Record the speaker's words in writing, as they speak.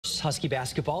Husky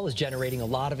basketball is generating a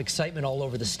lot of excitement all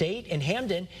over the state. In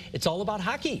Hamden, it's all about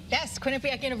hockey. Yes,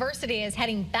 Quinnipiac University is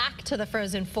heading back to the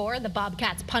Frozen Four. The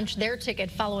Bobcats punched their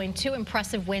ticket following 2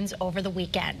 impressive wins over the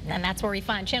weekend. And that's where we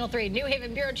find Channel 3 New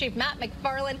Haven Bureau Chief Matt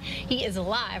McFarland. He is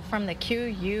live from the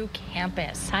QU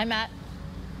campus. Hi, Matt.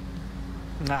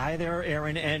 Hi there,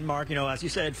 Aaron and Mark. You know, as you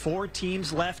said, 4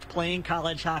 teams left playing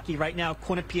college hockey right now.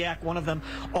 Quinnipiac, one of them,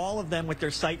 all of them with their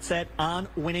sights set on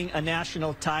winning a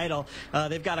national title.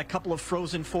 They've got a couple of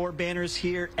Frozen Four banners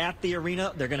here at the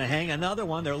arena. They're going to hang another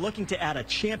one. They're looking to add a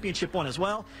championship one as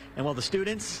well. And well, the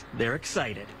students, they're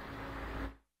excited.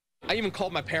 I even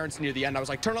called my parents near the end. I was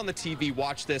like, turn on the TV,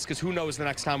 watch this, because who knows the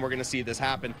next time we're going to see this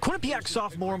happen. Quinnipiac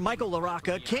sophomore Michael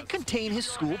LaRocca can't contain his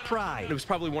school pride. It was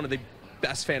probably one of the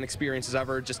best fan experiences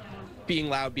ever, just being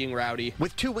loud, being rowdy.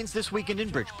 With 2 wins this weekend in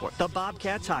Bridgeport, the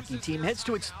Bobcats hockey team heads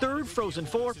to its 3rd Frozen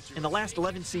Four in the last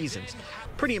 11 seasons.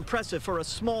 Pretty impressive for a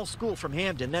small school from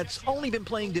Hamden that's only been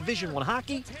playing Division I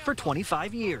hockey for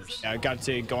 25 years. I got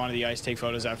to go onto the ice, take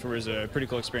photos afterwards. A pretty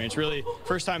cool experience. Really,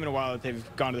 first time in a while that they've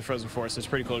gone to the Frozen Four, so it's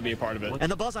pretty cool to be a part of it.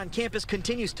 And the buzz on campus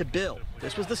continues to build.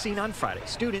 This was the scene on Friday.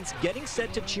 Students getting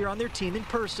set to cheer on their team in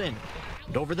person.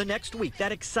 And over the next week,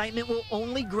 that excitement will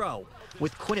only grow,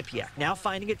 with Quinnipiac now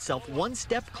finding itself one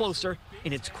step closer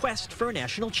in its quest for a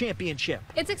national championship.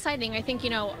 It's exciting. I think,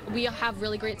 we have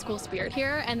really great school spirit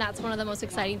here, and that's one of the most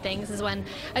exciting things is when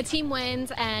a team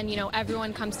wins and,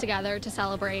 everyone comes together to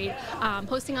celebrate,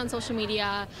 posting on social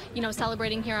media,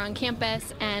 celebrating here on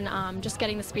campus, and just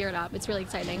getting the spirit up. It's really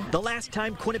exciting. The last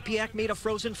time Quinnipiac made a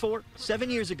Frozen Four, 7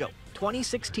 years ago,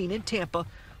 2016 in Tampa,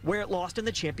 where it lost in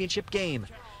the championship game.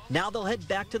 Now they'll head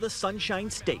back to the Sunshine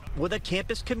State with a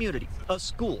campus community, a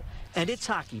school, and its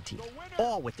hockey team,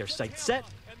 all with their sights set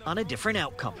on a different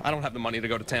outcome. I don't have the money to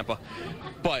go to Tampa,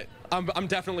 but I'm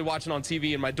definitely watching on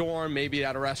TV in my dorm, maybe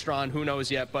at a restaurant, who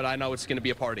knows yet, but I know it's going to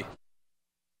be a party.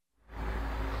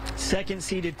 2nd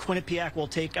seeded Quinnipiac will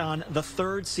take on the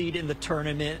 3rd seed in the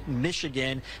tournament,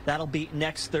 Michigan. That'll be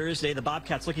next Thursday. The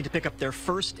Bobcats looking to pick up their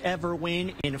first ever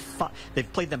win in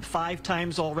they've played them 5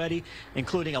 times already,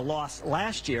 including a loss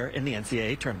last year in the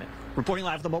NCAA tournament. Reporting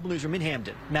live from the Mobile Newsroom in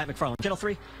Hamden, Matt McFarland, Channel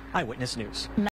 3 Eyewitness News.